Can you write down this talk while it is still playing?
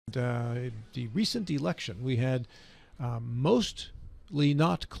the recent election, we had mostly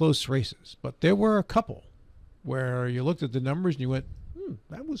not close races, but there were a couple where you looked at the numbers and you went,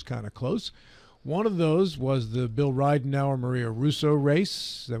 that was kind of close. One of those was the Bill Ridenauer-Maria Russo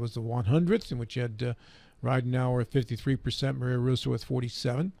race. That was the 100th, in which you had Ridenauer at 53%, Maria Russo with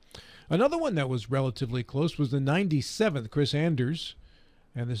 47%. Another one that was relatively close was the 97th, Chris Anders,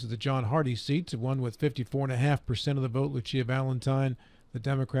 and this is the John Hardy seat, won with 54.5% of the vote. Lucia Valentine, the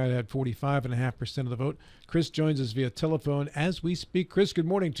Democrat, had 45.5% of the vote. Chris joins us via telephone as we speak. Chris, good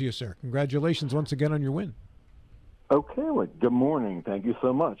morning to you, sir. Congratulations once again on your win. Okay, well, good morning. Thank you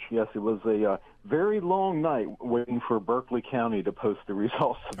so much. Yes, it was a very long night waiting for Berkeley County to post the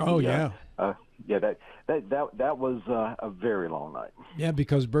results. That was a very long night. Yeah,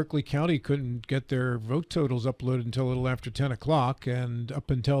 because Berkeley County couldn't get their vote totals uploaded until a little after 10 o'clock, and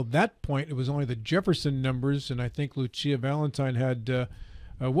up until that point, it was only the Jefferson numbers, and I think Lucia Valentine had,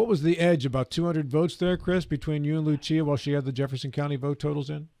 what was the edge, about 200 votes there, Chris, between you and Lucia while she had the Jefferson County vote totals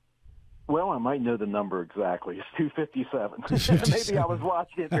in? Well, I might know the number exactly. It's 257. Maybe I was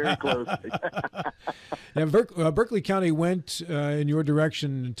watching it very closely. Now, Berkeley County went in your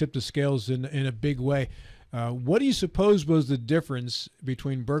direction and tipped the scales in a big way. What do you suppose was the difference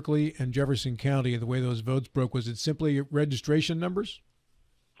between Berkeley and Jefferson County, the way those votes broke? Was it simply registration numbers?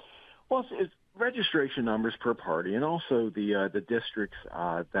 Well, it's registration numbers per party, and also the districts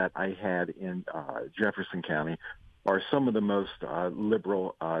that I had in Jefferson County are some of the most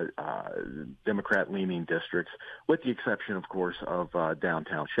liberal Democrat-leaning districts, with the exception, of course, of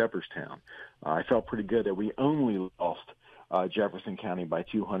downtown Shepherdstown. I felt pretty good that we only lost Jefferson County by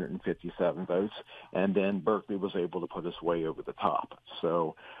 257 votes, and then Berkeley was able to put us way over the top.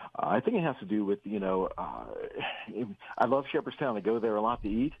 So I think it has to do with, I love Shepherdstown. I go there a lot to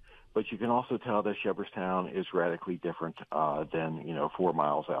eat, but you can also tell that Shepherdstown is radically different than, 4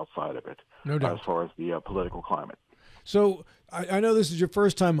 miles outside of it, no doubt, as far as the political climate. So I know this is your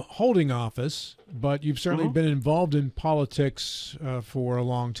first time holding office, but you've certainly been involved in politics for a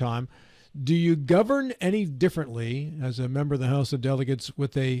long time. Do you govern any differently as a member of the House of Delegates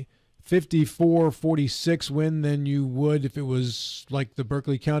with a 54-46 win than you would if it was like the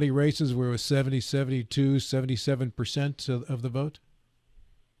Berkeley County races where it was 70, 72, 77% of the vote?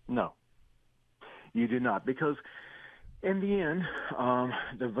 No, you do not, because in the end,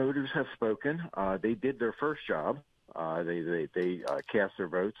 the voters have spoken. They did their first job. They cast their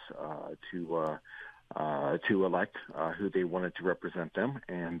votes to elect who they wanted to represent them,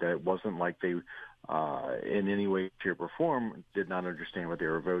 and it wasn't like they, in any way, shape, or form, did not understand what they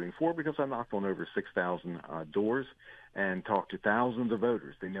were voting for, because I knocked on over 6,000 doors and talked to thousands of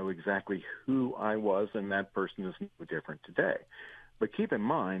voters. They know exactly who I was, and that person is no different today. But keep in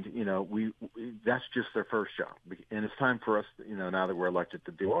mind, we that's just their first job, and it's time for us, now that we're elected,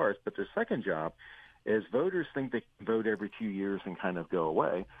 to do ours. But their second job is voters think they can vote every 2 years and kind of go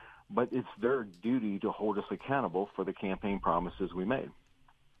away, but it's their duty to hold us accountable for the campaign promises we made.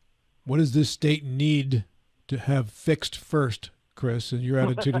 What does this state need to have fixed first, Chris, and your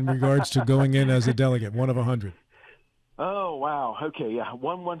attitude in regards to going in as a delegate, one of 100? Oh, wow. Okay, yeah.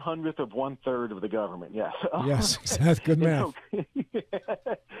 1/100th of 1/3 of the government, yes. Yes, that's good math.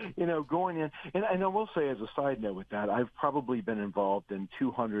 Going in, and I will say as a side note with that, I've probably been involved in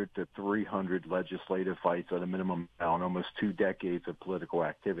 200 to 300 legislative fights at a minimum now, in almost 2 decades of political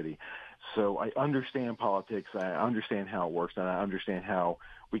activity. So I understand politics, I understand how it works, and I understand how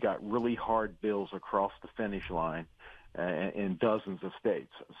we got really hard bills across the finish line in dozens of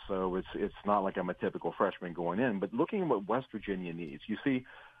states. So it's not like I'm a typical freshman going in, but looking at what West Virginia needs, you see,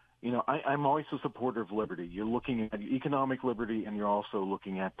 I'm always a supporter of liberty. You're looking at economic liberty, and you're also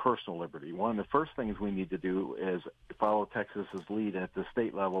looking at personal liberty. One of the first things we need to do is follow Texas's lead at the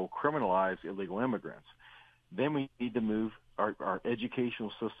state level, criminalize illegal immigrants. Then we need to move. Our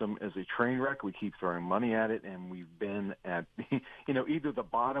educational system is a train wreck. We keep throwing money at it, and we've been at, either the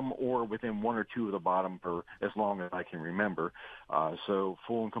bottom or within 1 or 2 of the bottom for as long as I can remember. So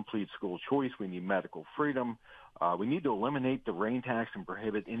full and complete school choice. We need medical freedom. We need to eliminate the rain tax and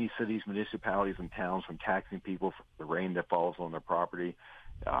prohibit any cities, municipalities, and towns from taxing people for the rain that falls on their property.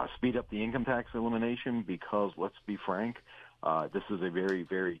 Speed up the income tax elimination, because let's be frank, this is a very,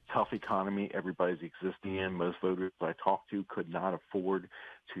 very tough economy everybody's existing in. Most voters I talked to could not afford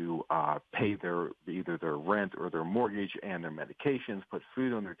to pay either their rent or their mortgage and their medications, put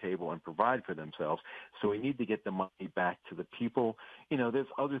food on their table, and provide for themselves. So we need to get the money back to the people. There's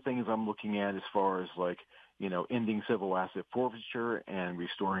other things I'm looking at as far as ending civil asset forfeiture and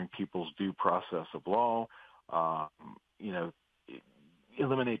restoring people's due process of law.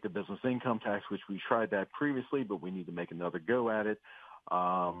 Eliminate the business income tax, which we tried that previously, but we need to make another go at it.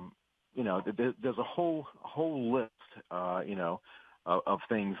 There's a whole list, of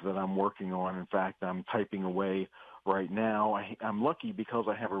things that I'm working on. In fact, I'm typing away right now. I'm lucky because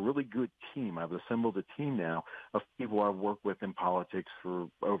I have a really good team. I've assembled a team now of people I've worked with in politics for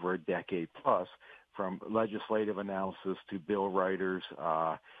over a decade plus, from legislative analysis to bill writers,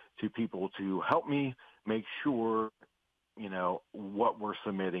 to people to help me make sure what we're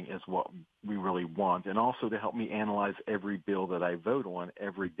submitting is what we really want, and also to help me analyze every bill that I vote on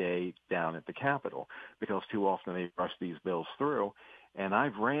every day down at the Capitol, because too often they rush these bills through. And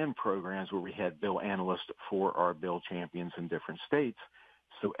I've ran programs where we had bill analysts for our bill champions in different states.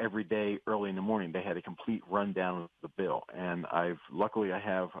 So every day, early in the morning, they had a complete rundown of the bill. And luckily I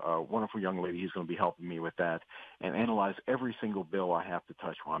have a wonderful young lady who's going to be helping me with that and analyze every single bill I have to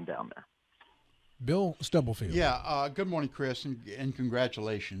touch while I'm down there. Bill Stubblefield. Yeah. Good morning, Chris, and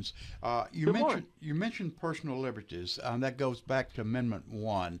congratulations. You mentioned personal liberties. That goes back to Amendment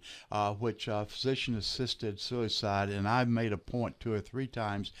 1, which physician-assisted suicide, and I've made a point 2 or 3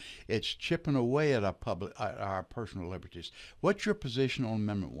 times. It's chipping away at our personal liberties. What's your position on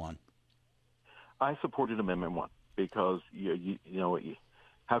Amendment 1? I supported Amendment 1 because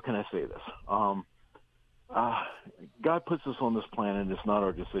how can I say this? God puts us on this planet. It's not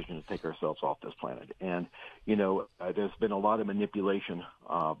our decision to take ourselves off this planet. And, there's been a lot of manipulation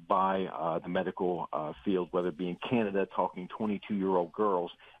by the medical field, whether it be in Canada, talking 22-year-old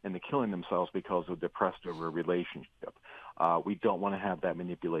girls and they're killing themselves because they're depressed over a relationship. We don't want to have that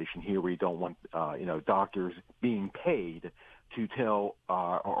manipulation here. We don't want, doctors being paid to tell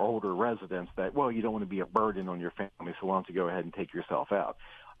our older residents that, well, you don't want to be a burden on your family, so why don't you go ahead and take yourself out?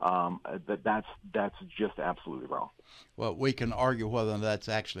 That's just absolutely wrong. Well, we can argue whether that's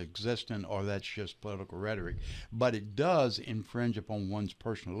actually existent or that's just political rhetoric, but it does infringe upon one's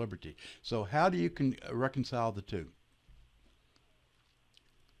personal liberty. So how do you reconcile the two?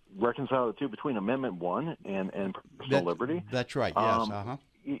 Reconcile the two between Amendment 1 and personal liberty? That's right, yes.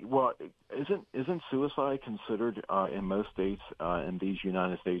 Well, isn't suicide considered in most states in these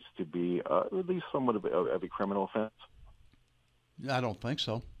United States to be at least somewhat of a criminal offense? I don't think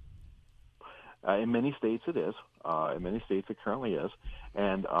so. In many states it is. In many states it currently is.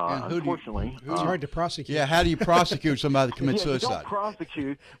 And unfortunately... it's hard to prosecute. Yeah, how do you prosecute somebody that commits suicide? You don't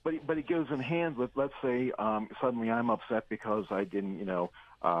prosecute, but it goes in hand with, let's say, suddenly I'm upset because I didn't,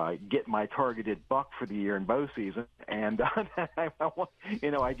 get my targeted buck for the year in bow season, and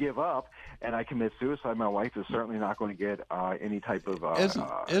I give up and I commit suicide. My wife is certainly not going to get any type of...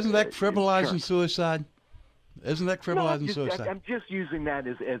 Isn't that criminalizing suicide? Isn't that criminalizing suicide? I'm just using that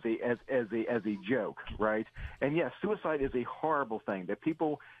as a joke, right? And yes, suicide is a horrible thing. That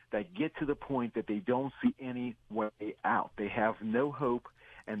people that get to the point that they don't see any way out, they have no hope,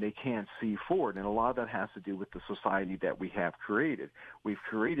 and they can't see forward. And a lot of that has to do with the society that we have created. We've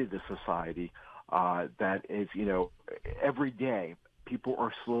created a society that is, every day people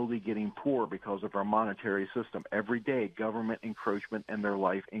are slowly getting poor because of our monetary system. Every day, government encroachment in their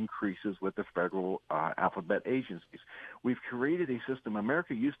life increases with the federal alphabet agencies. We've created a system.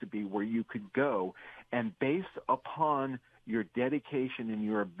 America used to be where you could go, and based upon your dedication and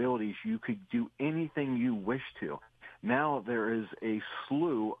your abilities, you could do anything you wish to. Now there is a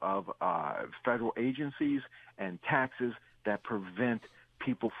slew of federal agencies and taxes that prevent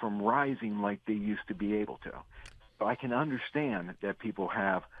people from rising like they used to be able to. I can understand that people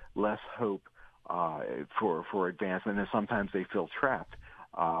have less hope for advancement, and sometimes they feel trapped.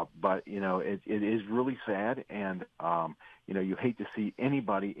 But it is really sad, and you hate to see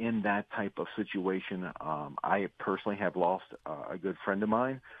anybody in that type of situation. I personally have lost a good friend of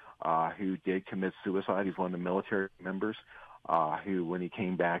mine who did commit suicide. He's one of the military members who, when he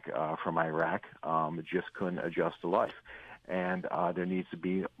came back from Iraq, just couldn't adjust to life. And there needs to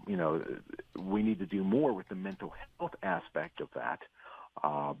be, we need to do more with the mental health aspect of that.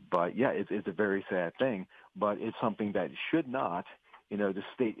 But yeah, it's a very sad thing, but it's something that should not, the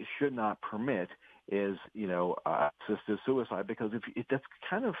state should not permit is, assisted suicide, because if that's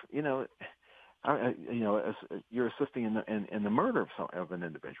kind of, you're assisting in the murder of an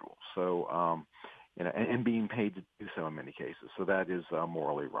individual. So, and being paid to do so in many cases. So that is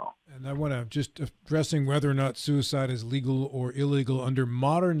morally wrong. And I want to just addressing whether or not suicide is legal or illegal under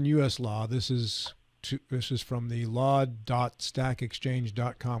modern U.S. law. This is from the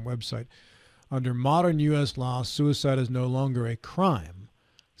law.stackexchange.com website. Under modern U.S. law, suicide is no longer a crime.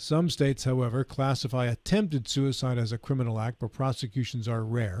 Some states, however, classify attempted suicide as a criminal act, where prosecutions are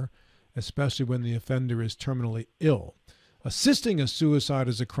rare, especially when the offender is terminally ill. Assisting a suicide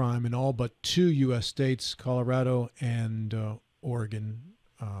is a crime in all but 2 U.S. states, Colorado and Oregon,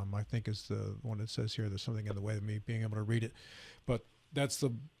 I think is the one that says here. There's something in the way of me being able to read it. But that's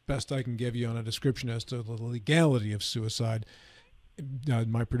the best I can give you on a description as to the legality of suicide.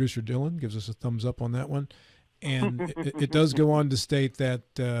 My producer Dylan gives us a thumbs up on that one, and it does go on to state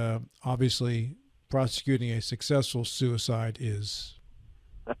that obviously prosecuting a successful suicide is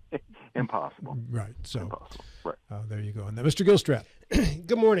impossible. Right. So impossible. Right. There you go. And then Mr. Gilstrap.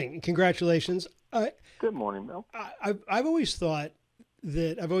 Good morning. Congratulations. Good morning, Bill. I've always thought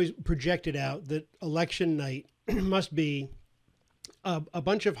that I've always projected out that election night must be a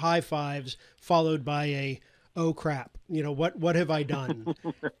bunch of high fives followed by a oh crap, what have I done?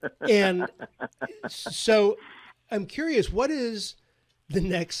 And so I'm curious, what is the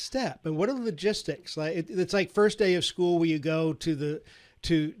next step and what are the logistics? Like it's like first day of school where you go to the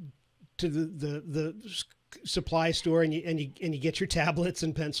supply store and you get your tablets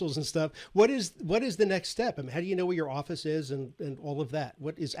and pencils and stuff. What is the next step? I mean, how do you know where your office is and all of that?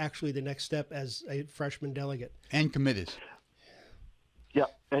 What is actually the next step as a freshman delegate? And committees. Yeah,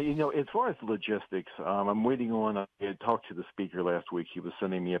 as far as logistics, I'm waiting on. I had talked to the speaker last week. He was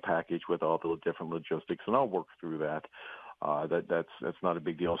sending me a package with all the different logistics, and I'll work through that. That's not a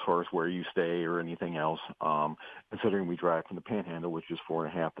big deal as far as where you stay or anything else. Considering we drive from the Panhandle, which is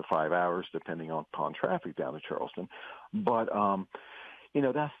 4.5 to 5 hours, depending upon traffic down to Charleston. But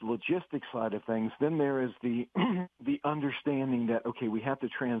that's the logistics side of things. Then there is the the understanding that, okay, we have to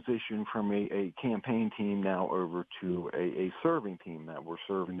transition from a campaign team now over to a serving team, that we're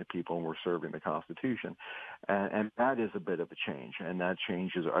serving the people and we're serving the Constitution. And that is a bit of a change. And that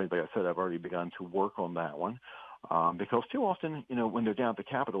change is, like I said, I've already begun to work on that one. Because too often, when they're down at the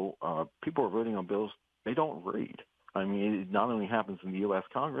Capitol, people are voting on bills they don't read. I mean, it not only happens in the U.S.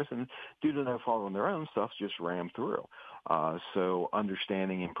 Congress, and due to them following their own stuff, just rammed through. So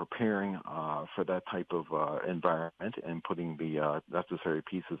understanding and preparing for that type of environment and putting the necessary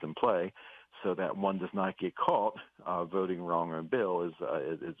pieces in play so that one does not get caught voting wrong on a bill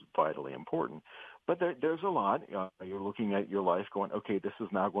is vitally important. But there's a lot. You're looking at your life going, okay, this is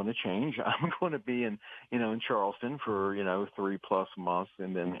now going to change. I'm going to be in Charleston for 3+ months,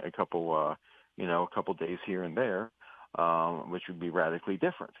 and then a couple days here and there, which would be radically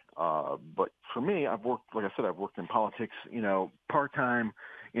different. But for me, I've worked in politics, part-time,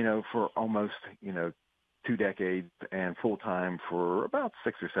 for almost, 2 decades, and full-time for about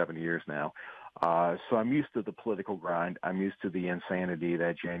 6 or 7 years now. So I'm used to the political grind. I'm used to the insanity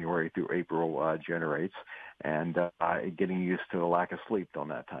that January through April generates, and getting used to the lack of sleep on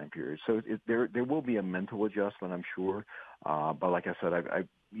that time period. So there will be a mental adjustment, I'm sure. But like I said,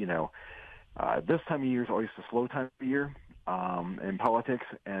 this time of year is always the slow time of year in politics,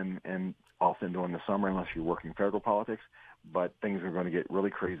 and often during the summer, unless you're working federal politics. But things are going to get really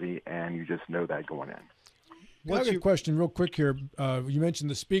crazy, and you just know that going in. What's your question real quick here? You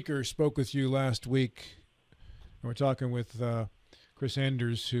mentioned the speaker spoke with you last week. We're talking with Chris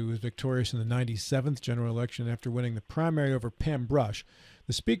Anders, who was victorious in the 97th general election after winning the primary over Pam Brush.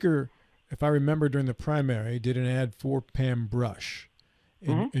 The speaker, if I remember during the primary, did an ad for Pam Brush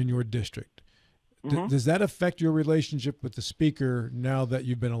in your district. Does that affect your relationship with the speaker now that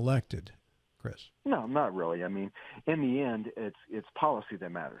you've been elected, Chris? No, not really. I mean, in the end, it's policy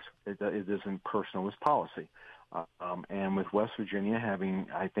that matters. It isn't personal, it's policy. And with West Virginia having,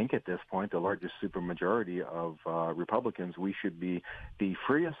 I think at this point, the largest supermajority of Republicans, we should be the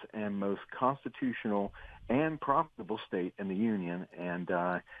freest and most constitutional and profitable state in the union, and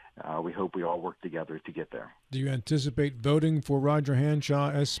we hope we all work together to get there. Do you anticipate voting for Roger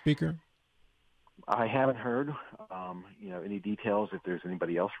Hanshaw as Speaker? I haven't heard, any details if there's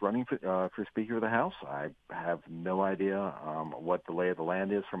anybody else running for Speaker of the House. I have no idea what the lay of the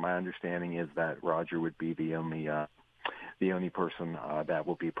land is. From my understanding, is that Roger would be the only person that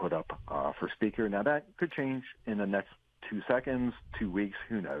will be put up for Speaker. Now that could change in the next 2 seconds, 2 weeks,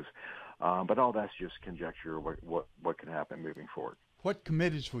 who knows? But all that's just conjecture. What can happen moving forward? What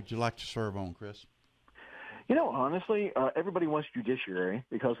committees would you like to serve on, Chris? Honestly, everybody wants judiciary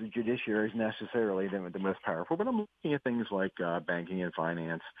because the judiciary is necessarily the most powerful. But I'm looking at things like banking and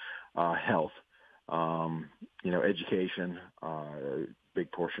finance, health, education,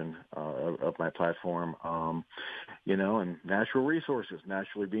 big portion of my platform, and natural resources.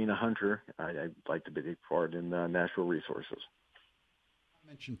 Naturally, being a hunter, I'd like to be part in natural resources.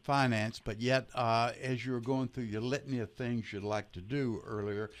 Mentioned finance, but yet as you were going through your litany of things you'd like to do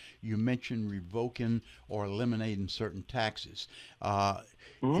earlier, you mentioned revoking or eliminating certain taxes.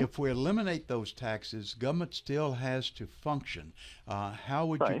 If we eliminate those taxes, government still has to function. How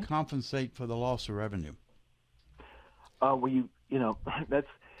would you compensate for the loss of revenue? Well,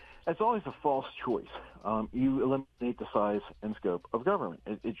 that's always a false choice. you eliminate the size and scope of government.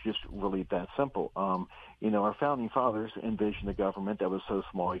 It's just really that simple. Our founding fathers envisioned a government that was so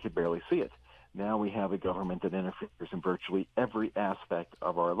small you could barely see it. Now we have a government that interferes in virtually every aspect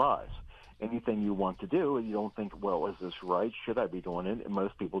of our lives. Anything you want to do, and you don't think, well, is this right? Should I be doing it? And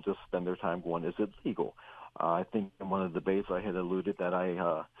most people just spend their time going, is it legal? I think in one of the debates I had alluded that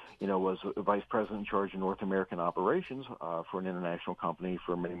I, was vice president in charge of North American operations for an international company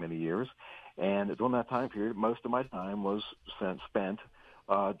for many, many years. And during that time period, most of my time was spent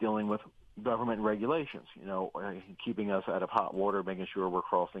dealing with government regulations, keeping us out of hot water, making sure we're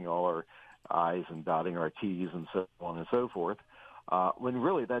crossing all our I's and dotting our T's and so on and so forth. When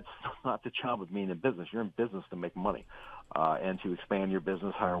really that's not the job of being in business. You're in business to make money and to expand your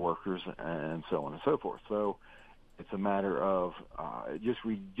business, hire workers, and so on and so forth. So it's a matter of just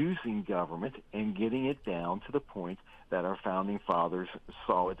reducing government and getting it down to the point that our founding fathers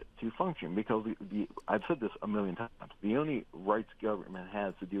saw it to function. Because I've said this a million times, the only rights government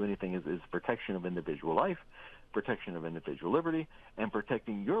has to do anything is protection of individual life, protection of individual liberty, and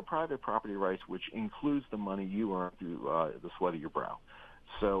protecting your private property rights, which includes the money you earn through the sweat of your brow.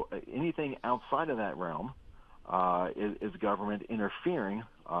 So anything outside of that realm is government interfering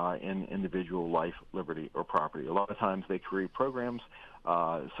in individual life, liberty, or property. A lot of times they create programs,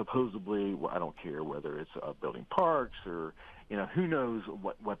 supposedly, I don't care whether it's building parks or, who knows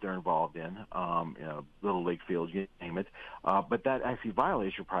what they're involved in, little league fields, you name it. But that actually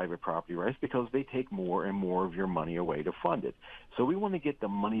violates your private property rights because they take more and more of your money away to fund it. So we want to get the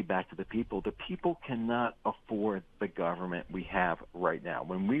money back to the people. The people cannot afford the government we have right now.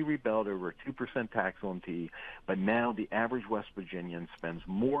 When we rebelled over a 2% tax on tea, but now the average West Virginian spends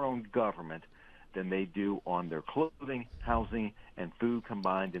more on government than they do on their clothing, housing, and food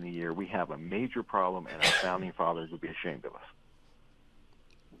combined in a year. We have a major problem, and our founding fathers would be ashamed of us.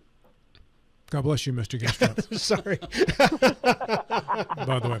 God bless you, Mr. Ginstrup. Sorry.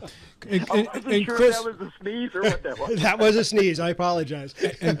 By the way. I wasn't sure Chris, if that was a sneeze or what that was. That was a sneeze. I apologize.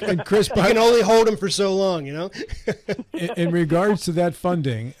 And Chris, you can only hold him for so long, in regards to that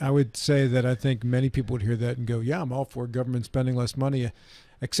funding, I would say that I think many people would hear that and go, yeah, I'm all for government spending less money,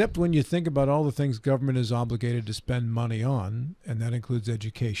 except when you think about all the things government is obligated to spend money on, and that includes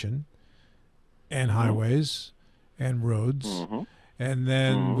education and highways and roads. Mm-hmm. And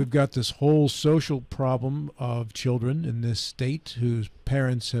then we've got this whole social problem of children in this state whose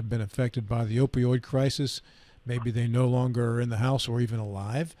parents have been affected by the opioid crisis. Maybe they no longer are in the house or even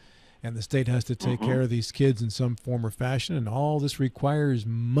alive. And the state has to take care of these kids in some form or fashion. And all this requires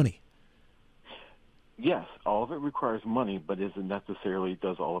money. Yes, all of it requires money, but isn't necessarily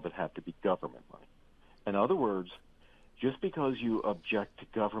does all of it have to be government money. In other words, just because you object to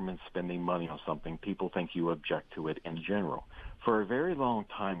government spending money on something, people think you object to it in general. For a very long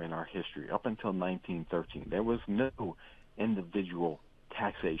time in our history, up until 1913, there was no individual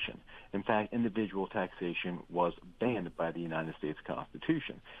taxation. In fact, individual taxation was banned by the United States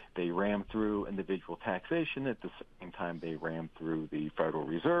Constitution. They rammed through individual taxation. At the same time, they rammed through the Federal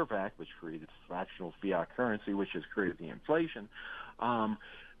Reserve Act, which created fractional fiat currency, which has created the inflation.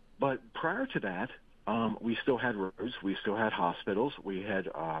 But prior to that, we still had roads, we still had hospitals, we had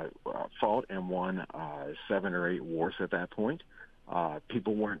fought and won 7 or 8 wars at that point.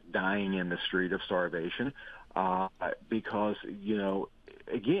 People weren't dying in the street of starvation because,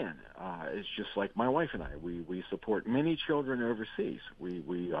 again, it's just like my wife and I. We support many children overseas.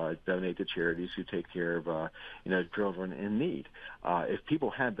 We donate to charities who take care of, children in need. If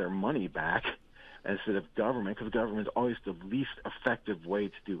people had their money back instead of government, because government is always the least effective way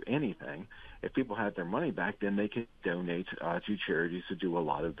to do anything. If people had their money back, then they could donate to charities to do a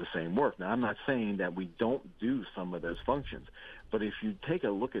lot of the same work. Now, I'm not saying that we don't do some of those functions, but if you take a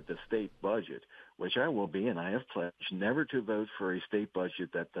look at the state budget, which I will be, and I have pledged never to vote for a state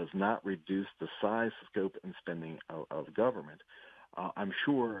budget that does not reduce the size, scope, and spending of government, I'm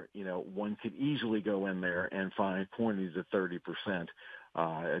sure, one could easily go in there and find 20 to 30%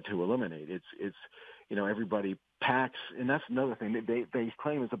 to eliminate. It's everybody packs, and that's another thing. They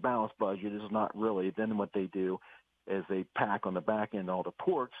claim it's a balanced budget. It's not really. Then what they do is they pack on the back end all the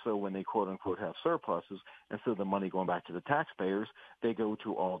pork, so when they quote unquote have surpluses, instead of the money going back to the taxpayers, they go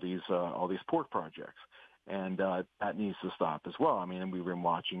to all these pork projects. And that needs to stop as well. I mean, we've been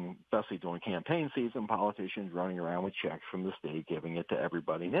watching, especially during campaign season, politicians running around with checks from the state, giving it to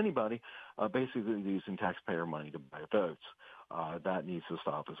everybody and anybody, basically using taxpayer money to buy votes. That needs to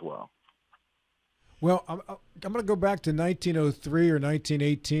stop as well. Well, I'm going to go back to 1903 or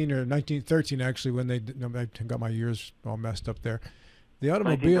 1918 or 1913, actually, when I got my years all messed up there. The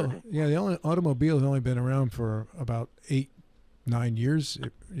automobile, the automobile has only been around for about 8 9 years,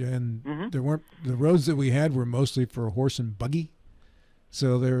 and there weren't the roads that we had were mostly for horse and buggy,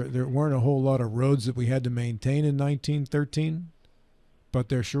 so there weren't a whole lot of roads that we had to maintain in 1913, but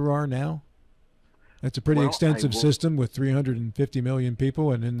there sure are now. That's a pretty extensive system with 350 million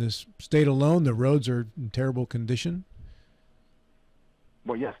people, and in this state alone, the roads are in terrible condition.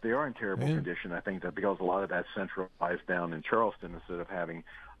 Well, yes, they are in terrible condition. I think that because a lot of that's centralized down in Charleston instead of having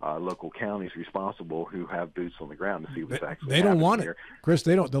local counties responsible who have boots on the ground to see what's actually happening. They don't want it, Chris.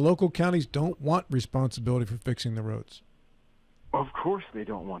 They don't. The local counties don't want responsibility for fixing the roads. Of course, they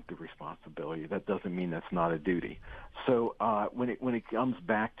don't want the responsibility. That doesn't mean that's not a duty. So when it comes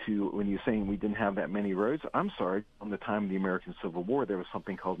back to when you're saying we didn't have that many roads, I'm sorry. From the time of the American Civil War, there was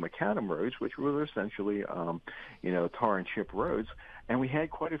something called macadam roads, which were essentially tar and chip roads, and we had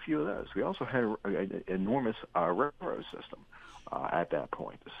quite a few of those. We also had an enormous railroad system at that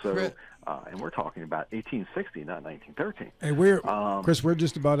point. So, and we're talking about 1860, not 1913. Hey, Chris, we're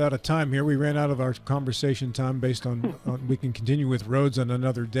just about out of time here. We ran out of our conversation time based on we can continue with roads on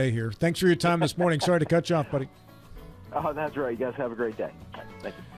another day here. Thanks for your time this morning. Sorry to cut you off, buddy. Oh, that's right. You guys have a great day. Thank you.